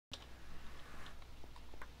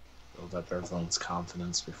build up everyone's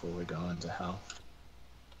confidence before we go into hell.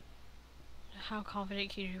 How confident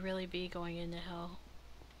can you really be going into hell?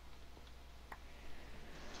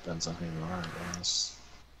 Depends on who you are, I guess.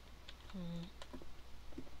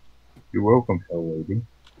 You're welcome, hell lady.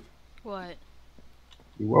 What?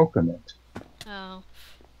 You welcome it. Oh.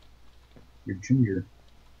 You're ginger.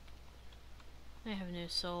 I have no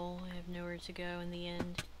soul. I have nowhere to go in the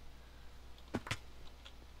end.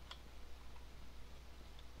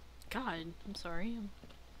 God, I'm sorry.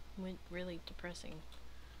 I went really depressing.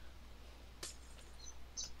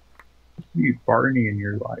 You Barney in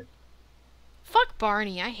your life. Fuck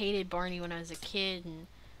Barney. I hated Barney when I was a kid, and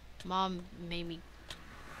Mom made me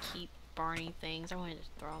keep Barney things. I wanted to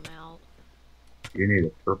throw them out. You need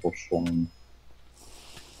a purple slime.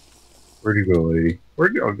 Where'd you go, lady?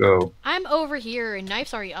 Where'd y'all go? I'm over here, and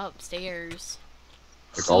Knife's already upstairs.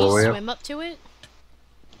 Like Can all you the way swim up to it?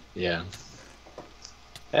 Yeah.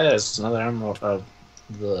 Hey, there's another emerald,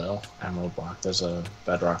 the emerald block. There's a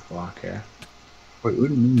bedrock block here. Wait, what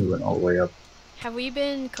do you mean you went all the way up? Have we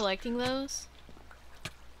been collecting those?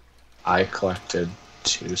 I collected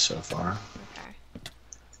 2 so far. Okay.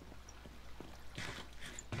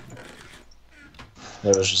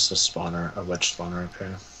 There was just a spawner, a witch spawner up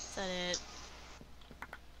here. Is that it?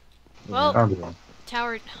 Well, Oh,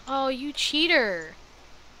 tower. Oh, you cheater!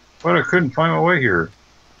 but I couldn't find my way here.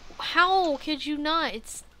 How could you not?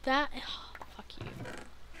 It's that. Oh, fuck you.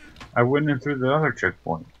 I went in through the other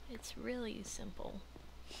checkpoint. It's really simple.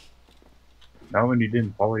 Not when you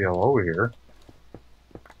didn't follow y'all over here.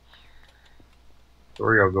 So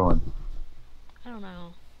where y'all going? I don't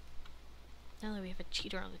know. Now that we have a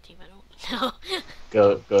cheater on the team, I don't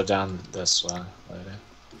know. Go down this way, lady.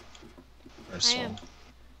 Or I am.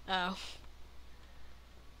 Oh.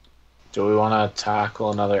 Do we want to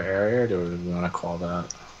tackle another area, or do we want to call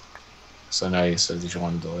that? So I know you said that you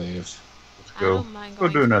wanted to leave. Let's I go. don't mind Go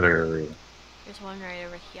going do another area. There's one right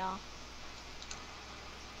over here.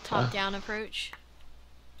 Top-down approach.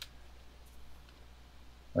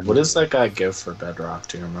 What does that guy give for bedrock?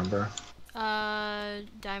 Do you remember?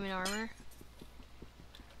 Diamond armor.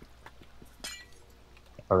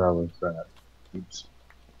 Oh, that was that. Oops.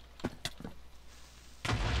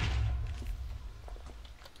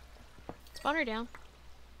 Spawner down.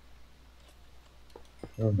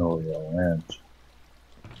 I don't know where y'all went.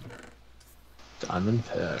 Diamond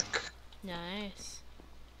pick. Nice.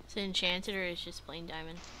 Is it enchanted or is it just plain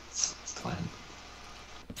diamond? Plain.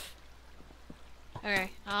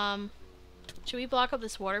 Okay, should we block up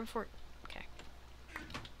this water before... Okay.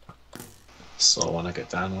 Still want to get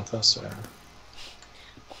down with us, or?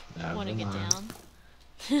 Want to get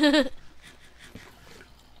down?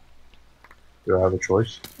 Do I have a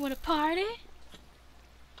choice? Want to party?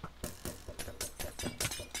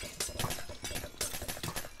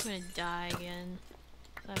 I'm gonna die again.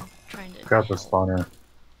 I'm trying to... Got the spawner.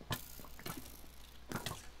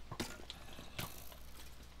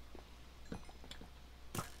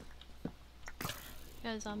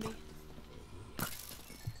 Got a zombie.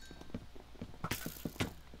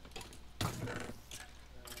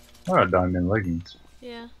 I got diamond leggings.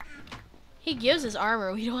 Yeah. He gives us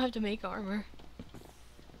armor. We don't have to make armor.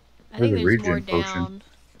 I There's think a there's more regen potion. down.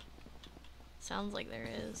 Sounds like there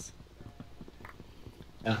is.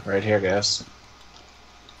 Yeah, right here, guys.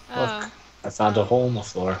 Oh. Look, I found a hole in the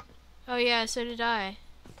floor. Oh yeah, so did I.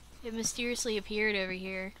 It mysteriously appeared over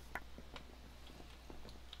here.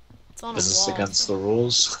 It's on a Is this wall. against the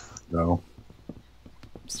rules? No.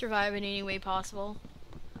 Survive in any way possible.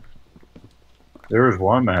 There was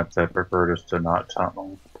one map that preferred us to not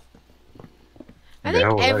tunnel. I The hell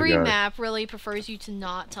think was that every guy? map really prefers you to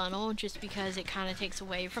not tunnel, just because it kind of takes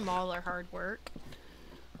away from all our hard work.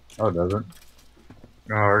 Oh, it doesn't. You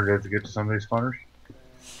know how hard it is to get to some of these spawners?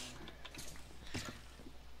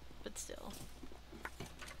 But still.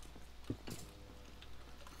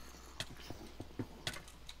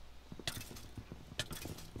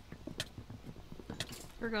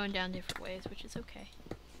 We're going down different ways, which is okay.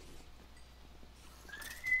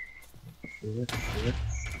 Shit.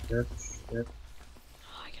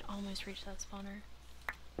 Oh, I can almost reach that spawner.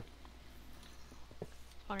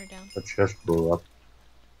 Spawner down. The chest blew up.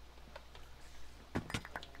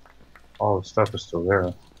 All the stuff is still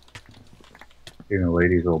there. Even the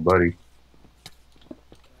lady's old buddy.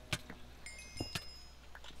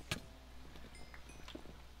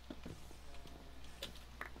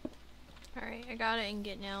 Alright, I got it and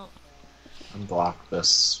getting out. And block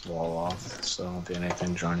this wall off, so there won't be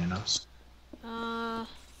anything joining us.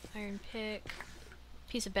 Iron pick.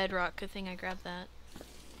 Piece of bedrock, good thing I grabbed that.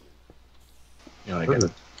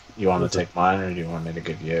 You want to take mine, or do you want me to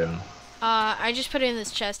give you? I just put it in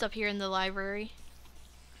this chest up here in the library.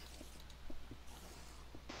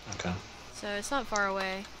 Okay. So it's not far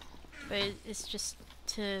away, but it's just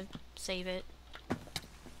to save it.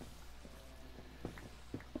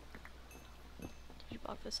 Did you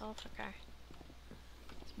block this off? Okay.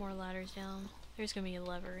 There's more ladders down. There's gonna be a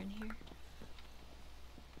lever in here.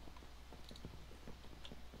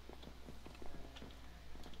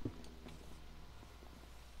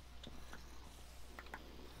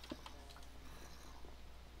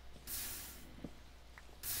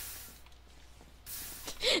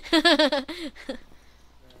 I'm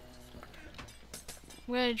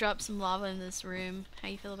gonna drop some lava in this room. How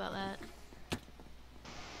you feel about that?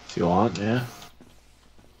 If you want, yeah.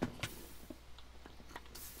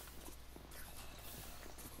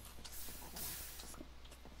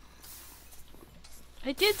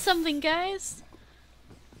 I did something, guys!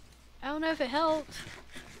 I don't know if it helped.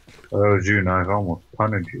 Oh, that was you, Knife. I almost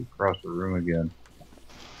punted you across the room again.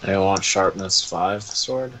 I want sharpness 5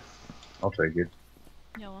 sword. I'll take it.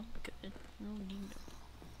 No, I'm good. I don't need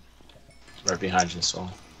it. Right behind you, Soul.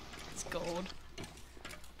 It's gold.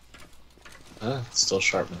 It's still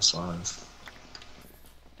sharpness 5.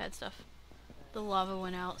 Bad stuff. The lava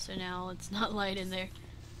went out, so now it's not light in there.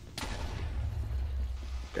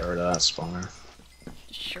 Get rid of that spawner.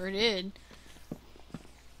 Sure did.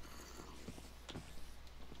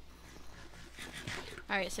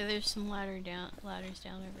 Alright, so there's some ladders down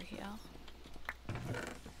over here.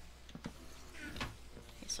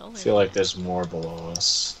 I feel like there's more below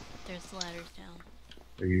us. There's ladders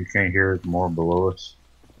down. You can't hear it more below us.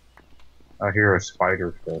 I hear a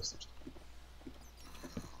spider fist.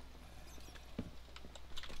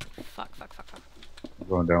 Fuck. I'm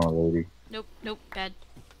going down with lady. Nope, bad.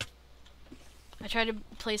 I tried to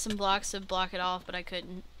place some blocks to block it off, but I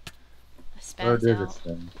couldn't. I spazzed did out. its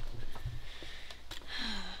thing.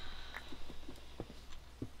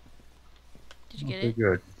 Did you get Okay, it?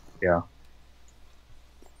 good. Yeah.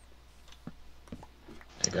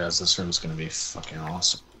 Hey guys, this room's gonna be fucking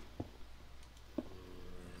awesome.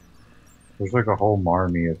 There's like a whole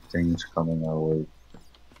army of things coming our way.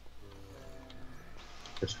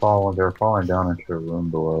 They're falling down into a room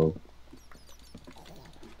below.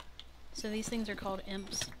 So these things are called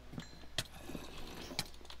imps.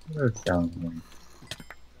 It's down here.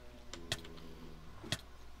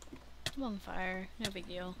 I'm on fire. No big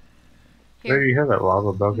deal. There you have that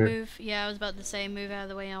lava bucket. Move. Yeah, I was about to say move out of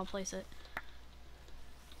the way and I'll place it.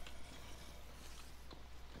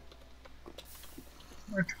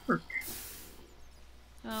 My torch.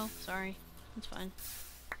 Oh, sorry. That's fine.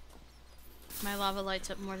 My lava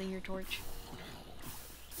lights up more than your torch.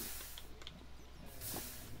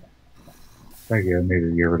 Thank you, I made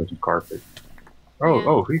it get rid of some carpet. Oh, Yeah.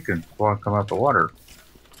 oh, he can come out the water.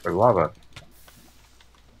 Or lava.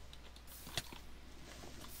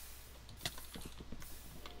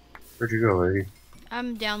 Where'd you go, lady?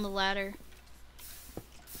 I'm down the ladder.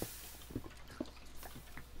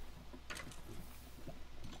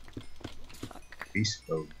 Fuck. Beast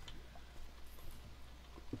mode.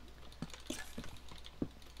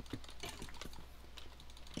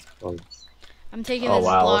 Oh, I'm taking Oh this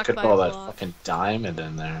wow, block look at by all that block. fucking diamond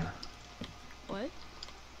in there. What?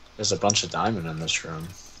 There's a bunch of diamond in this room.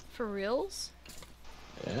 For reals?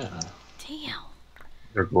 Yeah. Damn.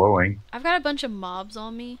 they're glowing. I've got a bunch of mobs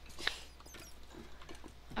on me.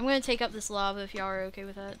 I'm gonna take up this lava if y'all are okay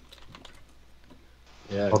with that.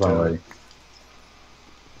 Yeah, Hold on, go. lady.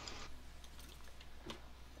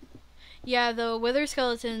 Yeah, the wither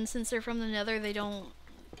skeletons, since they're from the nether, they don't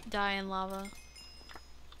die in lava.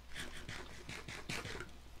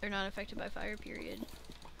 They're not affected by fire, period.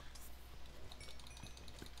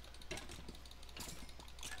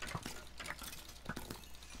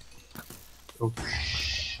 Oh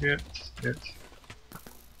shit! Shit!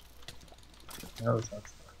 That was not.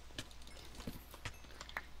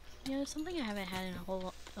 You know, something I haven't had in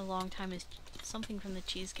a long time is something from the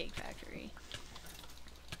Cheesecake Factory.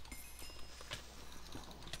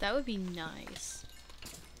 That would be nice.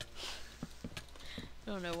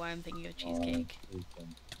 I don't know why I'm thinking of cheesecake.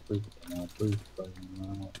 Please don't.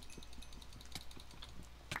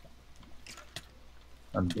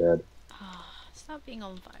 I'm dead. Stop being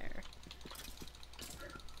on fire.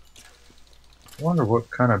 I wonder what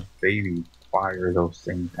kind of baby fire those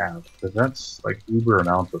things have, because that's like uber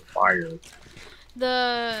amounts of fire.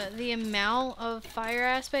 The amount of fire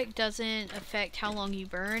aspect doesn't affect how long you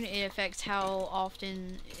burn, it affects how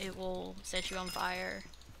often it will set you on fire.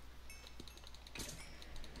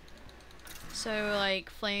 So like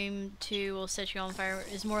flame 2 will set you on fire,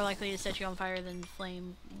 is more likely to set you on fire than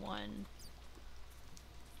flame 1.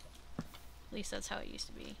 At least that's how it used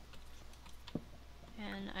to be.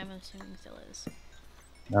 And I'm assuming still is.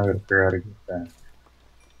 Now I gotta figure out how to get back.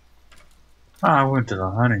 Ah, I went to the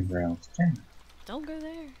hunting grounds. Dang. Don't go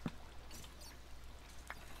there.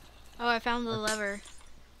 Oh, I found the lever.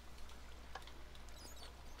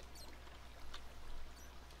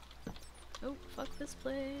 Oh, fuck this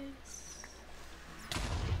place.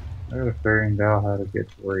 I gotta figure out how to get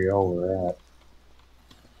to where y'all were at.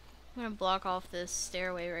 I'm gonna block off this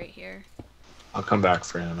stairway right here. I'll come back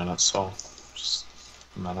for you in a minute, so just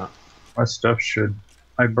a minute. My stuff should...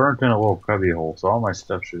 I burnt in a little cubby hole, so all my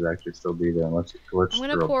stuff should actually still be there unless it glitched I'm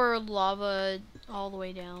gonna through. pour lava all the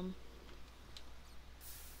way down.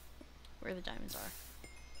 Where the diamonds are.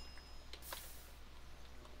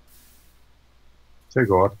 So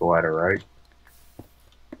go up the ladder, right?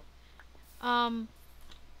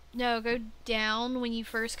 No, go down when you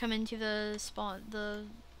first come into the spawn, the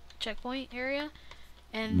checkpoint area,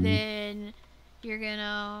 and then you're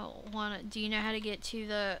gonna wanna. Do you know how to get to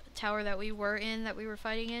the tower that we were in, that we were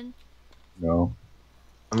fighting in? No.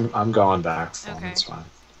 I'm going back for Okay. It's fine.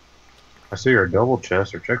 I see your double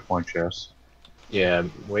chest or checkpoint chest. Yeah,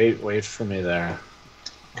 wait for me there.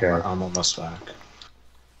 Okay. I'm almost back.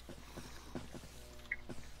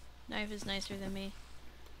 Knife is nicer than me.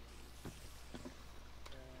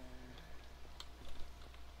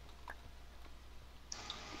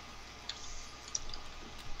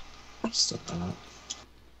 Just a minute.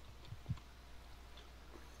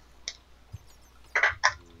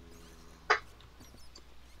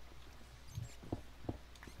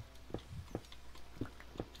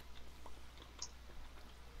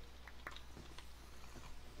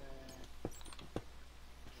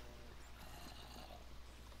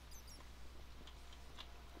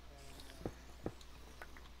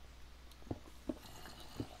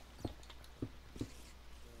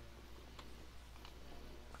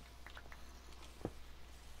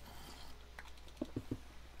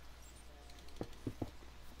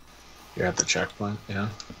 You're at the checkpoint, yeah?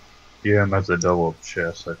 Yeah, that's a double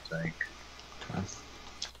chest, I think. Okay.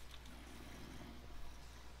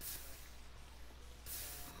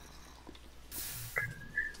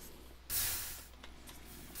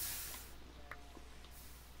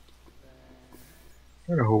 I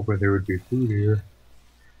kinda hoping there would be food here.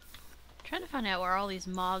 I'm trying to find out where all these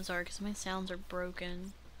mobs are because my sounds are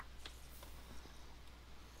broken.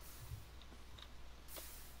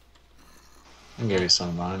 I can give you some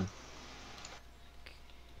of mine.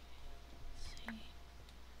 I'm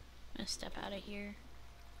gonna step out of here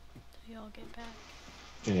till y'all get back.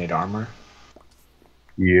 Do you need armor?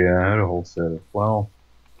 Yeah, I had a whole set of... Well,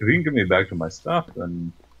 if you can get me back to my stuff,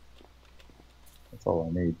 then... That's all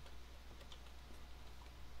I need.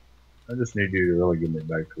 I just need you to really get me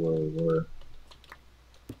back to where we were.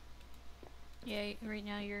 Yeah, right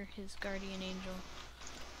now you're his guardian angel.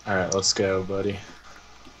 Alright, let's go, buddy.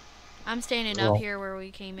 I'm standing Well, up here where we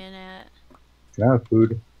came in at. Can I have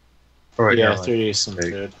food? Alright, Yeah, yeah, 3D some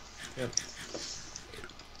take. food. Yep.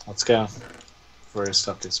 Let's go. Before his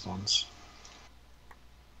stuff despawns.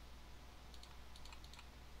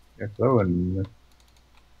 Guess so, and...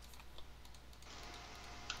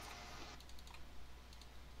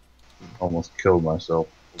 Almost killed myself.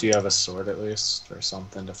 Do you have a sword at least, or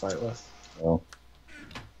something to fight with? Well,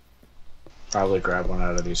 Probably grab one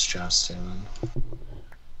out of these chests too, then.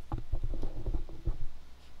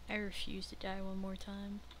 I refuse to die one more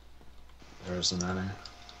time. There isn't any.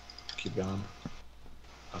 Keep going.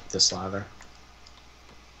 Up this ladder.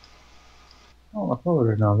 oh, if I would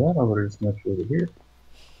have known that, I would have just messed with it here.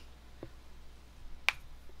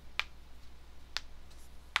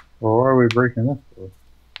 Well, why are we breaking this for?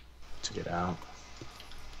 To get out.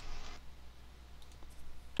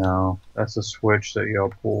 No, that's a switch that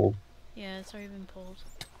y'all pulled. Yeah, it's already been pulled.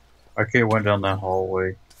 I can't went down that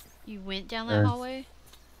hallway. You went down that hallway?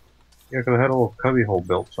 Yeah, because I had a little cubby hole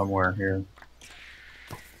built somewhere here.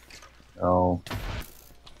 Oh.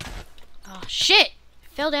 Oh shit!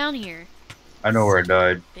 I fell down here. I know where I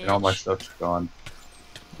died, Bitch. and all my stuff's gone.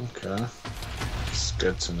 Okay. It's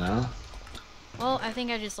good to know. Well, I think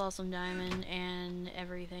I just lost some diamond and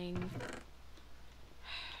everything.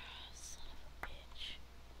 Son of a bitch.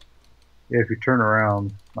 Yeah, if you turn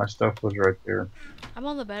around, my stuff was right there. I'm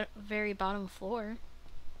on the very bottom floor.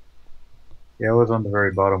 Yeah, I was on the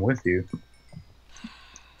very bottom with you.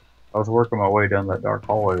 I was working my way down that dark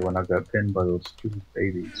hallway when I got pinned by those stupid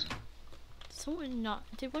babies.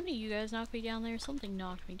 Did one of you guys knock me down there? Something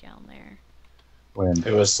knocked me down there. When?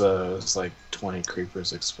 It was like 20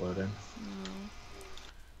 creepers exploding. No.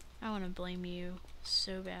 I want to blame you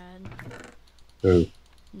so bad. Who?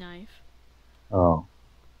 Knife. Oh.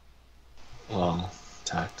 Well,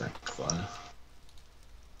 tactically.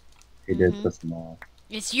 He did piss them off.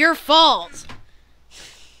 It's your fault!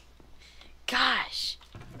 Gosh.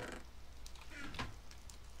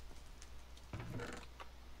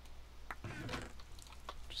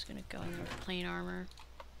 Just gonna go in there with plain armor.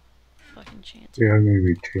 Fucking chance. Yeah, I'm gonna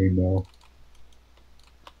be chained now.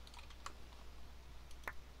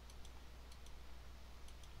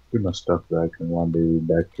 Get my stuff back and rendezvous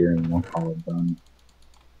back here and we'll call it done.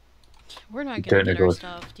 We're not gonna get our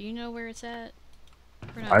stuff. Do you know where it's at?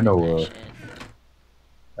 We're not I know getting that where. shit.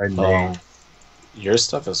 I know. Your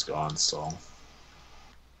stuff is gone still.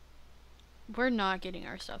 We're not getting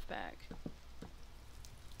our stuff back.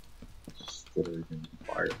 Set everything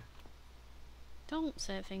on fire. Don't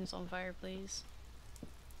set things on fire, please.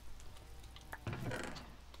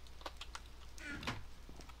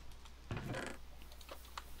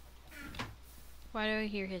 Why do I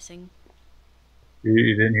hear hissing?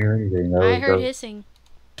 You didn't hear anything. I heard hissing.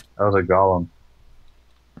 That was a golem.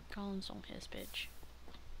 Golems don't hiss, bitch.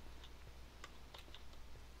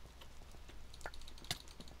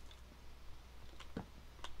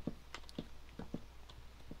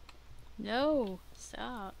 No,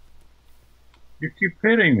 stop. You keep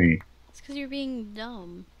hitting me. It's because you're being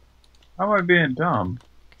dumb. How am I being dumb?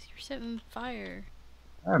 Because you're setting fire.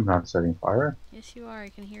 I'm not setting fire. Yes, you are. I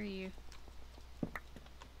can hear you.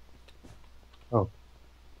 Oh.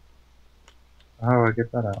 How do I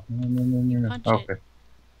get that out? No. Punch okay. it.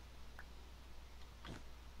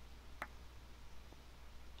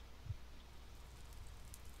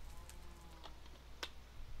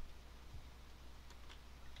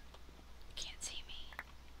 Can't see me.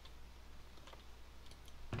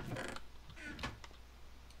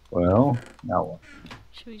 Well, now what?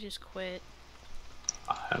 Should we just quit?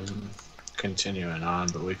 I'm continuing on,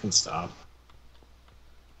 but we can stop.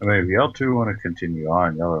 I mean, if y'all two want to continue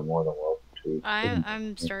on, y'all are more than welcome to.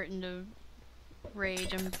 I'm starting to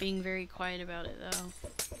rage. I'm being very quiet about it, though.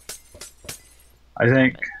 I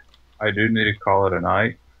think I do need to call it a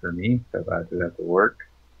night for me, because I do have to work.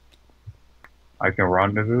 I can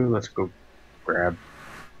rendezvous. Let's go grab.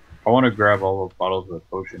 I want to grab all the bottles of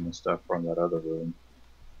potion and stuff from that other room.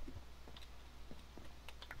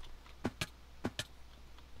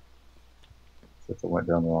 Except I went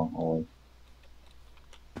down the wrong hallway.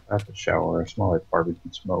 I have to shower. I smell like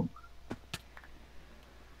barbecue smoke.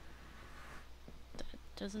 That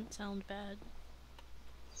doesn't sound bad.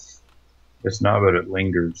 It's not, but it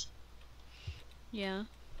lingers. Yeah.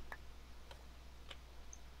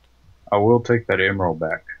 I will take that emerald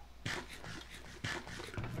back. You've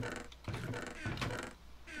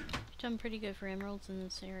done pretty good for emeralds in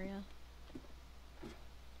this area.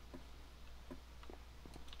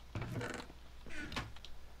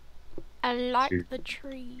 I like the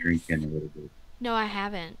trees. Drinking a little bit. No, I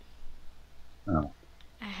haven't. Oh.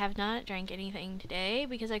 I have not drank anything today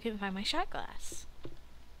because I couldn't find my shot glass.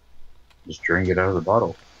 Just drink it out of the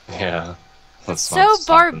bottle. Yeah. That's So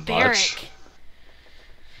barbaric.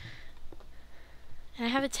 And I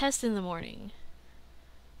have a test in the morning.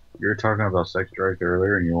 You were talking about sex drive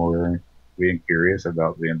earlier and you were being curious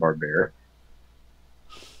about being barbaric.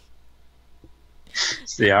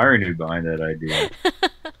 It's the irony behind that idea.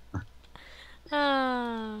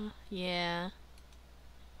 Yeah.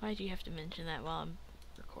 Why do you have to mention that while I'm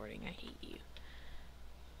recording? I hate you.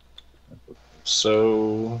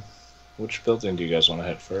 So, which building do you guys want to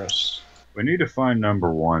hit first? We need to find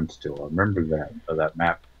number 1 still. I remember that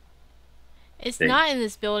map. It's not in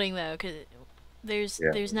this building though, because there's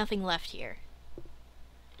nothing left here.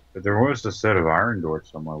 But there was a set of iron doors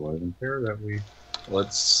somewhere, wasn't there? That we.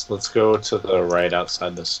 Let's go to the right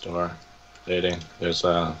outside the store. There's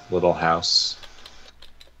a little house.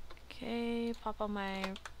 Okay, pop on my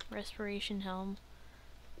respiration helm.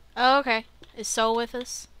 Oh, okay. Is Soul with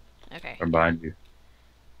us? Okay. I'm behind you.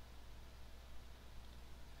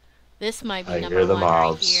 This might be I number hear the 1 right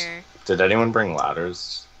mobs. here. Did anyone bring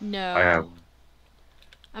ladders? No. I have.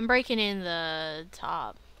 I'm breaking in the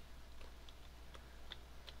top.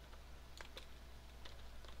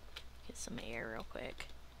 Get some air real quick.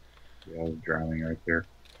 Yeah, I was drowning right there.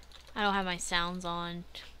 I don't have my sounds on.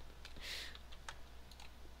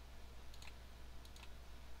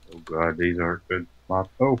 Oh god, these aren't good.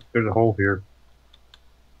 Oh, there's a hole here.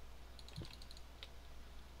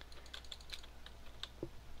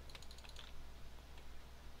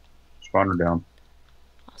 Spawner down.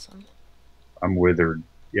 Awesome. I'm withered.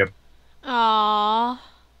 Yep. Aww.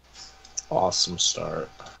 Awesome start.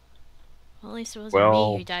 Well, at least it wasn't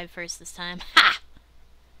me who died first this time. Ha!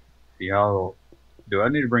 Y'all, do I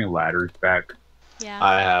need to bring ladders back? Yeah.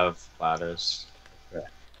 I have ladders.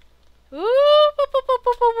 Ooh,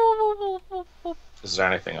 Is there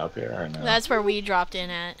anything up here or no? That's where we dropped in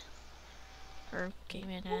at. Or came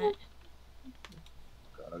in at.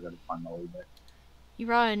 God, I gotta find my way back. You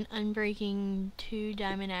brought an Unbreaking 2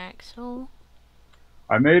 diamond axle.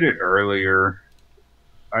 I made it earlier.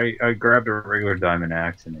 I grabbed a regular diamond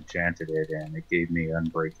axe and enchanted it, and it gave me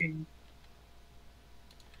Unbreaking.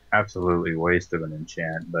 Absolutely waste of an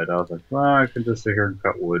enchant, but I was like, well, I could just sit here and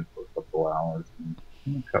cut wood for a couple hours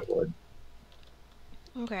and cut wood.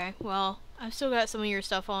 Okay, well, I've still got some of your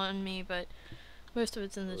stuff on me, but most of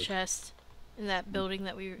it's in the chest in that building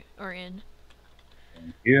that we are in.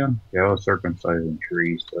 Yeah, I was circumcising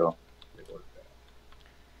trees, so it worked out.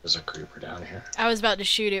 There's a creeper down here. I was about to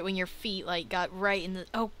shoot it when your feet like got right in the.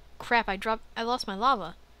 Oh crap! I lost my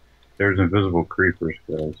lava. There's invisible creepers,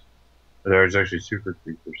 guys. There's actually super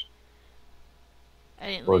creepers. I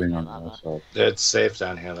didn't Floating lose my on lava. the outside. It's safe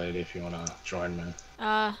down here, lady, if you want to join me.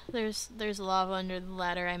 There's lava under the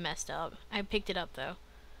ladder. I messed up. I picked it up though,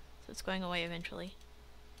 so it's going away eventually.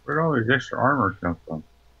 Where'd all these extra armor come from?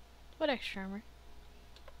 What extra armor?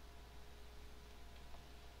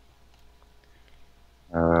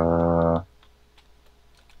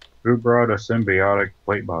 Who brought a symbiotic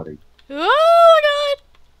plate body? Oh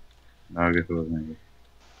my No, I guess it wasn't me.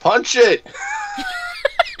 Punch it!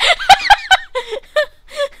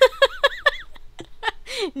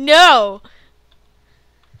 god! No!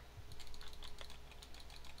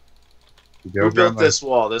 Did Who built this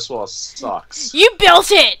wall? This wall sucks. You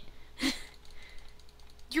built it!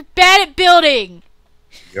 You're bad at building!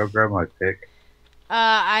 Y'all grab my pick?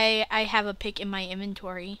 I have a pick in my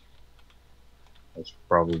inventory. That's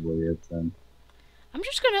probably it then. I'm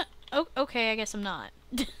just gonna... Oh, okay, I guess I'm not.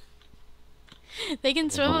 They can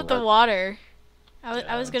swim with the water.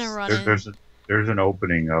 I was gonna run in. There's an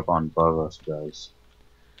opening up on above us, guys.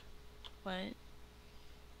 What?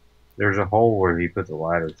 There's a hole where he put the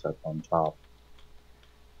ladders up on top.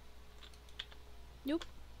 Nope.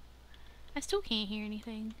 I still can't hear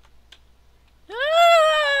anything. Ah!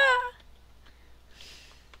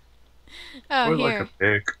 Oh, Look here. like a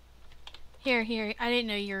pick. Here. I didn't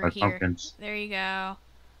know you were My here. pumpkins. There you go.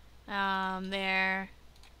 There.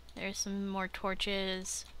 There's some more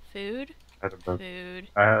torches. Food. Food.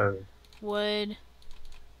 Wood.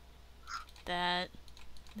 That.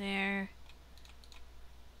 There.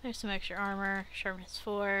 There's some extra armor. Sharpness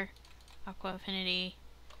 4. Aqua affinity.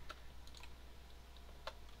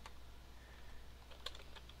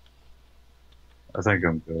 I think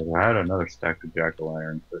I'm good. I had another stack of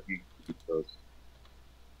jack-o'-lanterns, but you can keep those.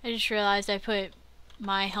 I just realized I put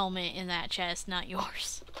my helmet in that chest, not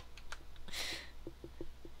yours.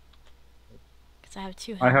 Because I have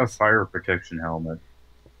two helmets. I have fire protection helmet.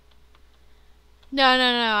 No.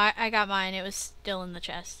 I got mine. It was still in the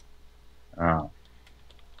chest. Oh.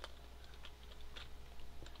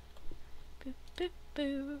 Boop, boop,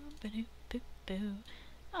 boo, ba-doo, boop, boo.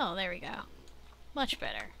 Oh, there we go. Much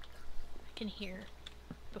better. I can hear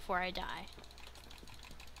before I die.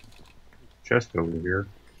 Chest over here.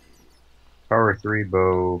 Power 3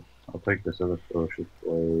 bow. I'll take this other ferocious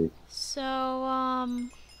blade. So,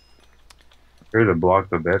 Here's a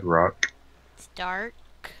block of bedrock. it's dark.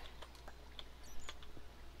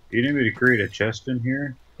 You need me to create a chest in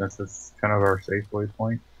here? That's kind of our safe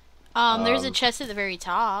waypoint. There's a chest at the very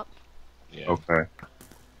top. Yeah. Okay.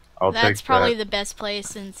 I'll take That's probably that. the best place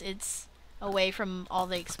since it's away from all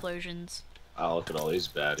the explosions. Oh, look at all these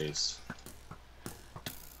baddies.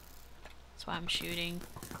 That's why I'm shooting.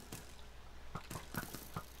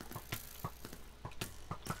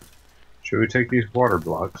 Should we take these water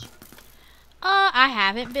blocks? I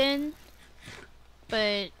haven't been,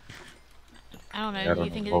 but I don't know. Yeah, I do you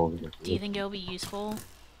don't think know. do you think it'll be useful?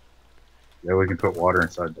 Yeah, we can put water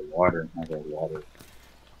inside the water and have our water.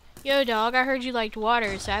 Yo, dog, I heard you liked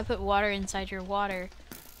water, so I put water inside your water.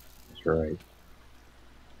 That's right.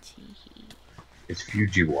 Teehee. It's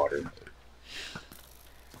Fuji water.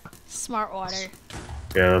 Smart water.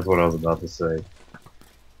 Yeah, that's what I was about to say.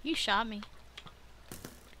 You shot me.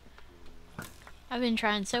 I've been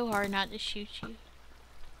trying so hard not to shoot you.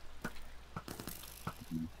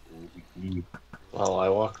 Well, I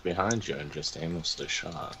walked behind you and just aimlessly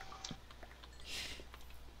shot.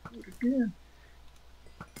 Do it again.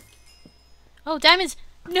 Oh, diamonds!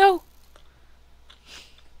 No!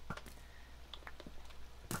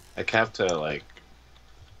 I have to, like,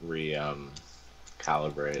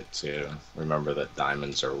 calibrate it to remember that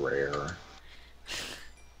diamonds are rare.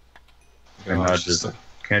 And not just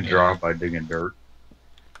can't draw by digging dirt.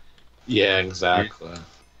 Yeah, exactly.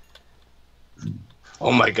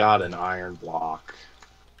 Oh my god, an iron block.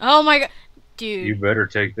 Oh my god. Dude. You better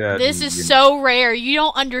take that. This is so rare. You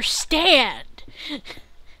don't understand.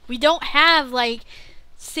 We don't have like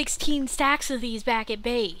 16 stacks of these back at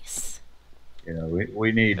base. You know,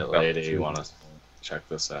 we need. Hey, about lady, 2 you want to check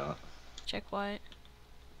this out? Check what?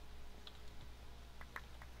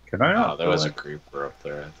 Can I not Oh, there fill was a in? creeper up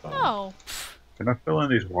there, I thought. No. Can I fill in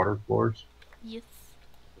these water floors Yes.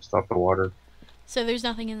 to stop the water? So there's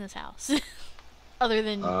nothing in this house. Other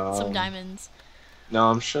than some Um, diamonds. No,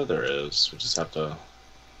 I'm sure there is. We just have to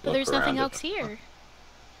But look there's nothing around else it. here.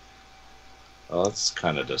 Well, that's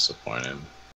kind of disappointing.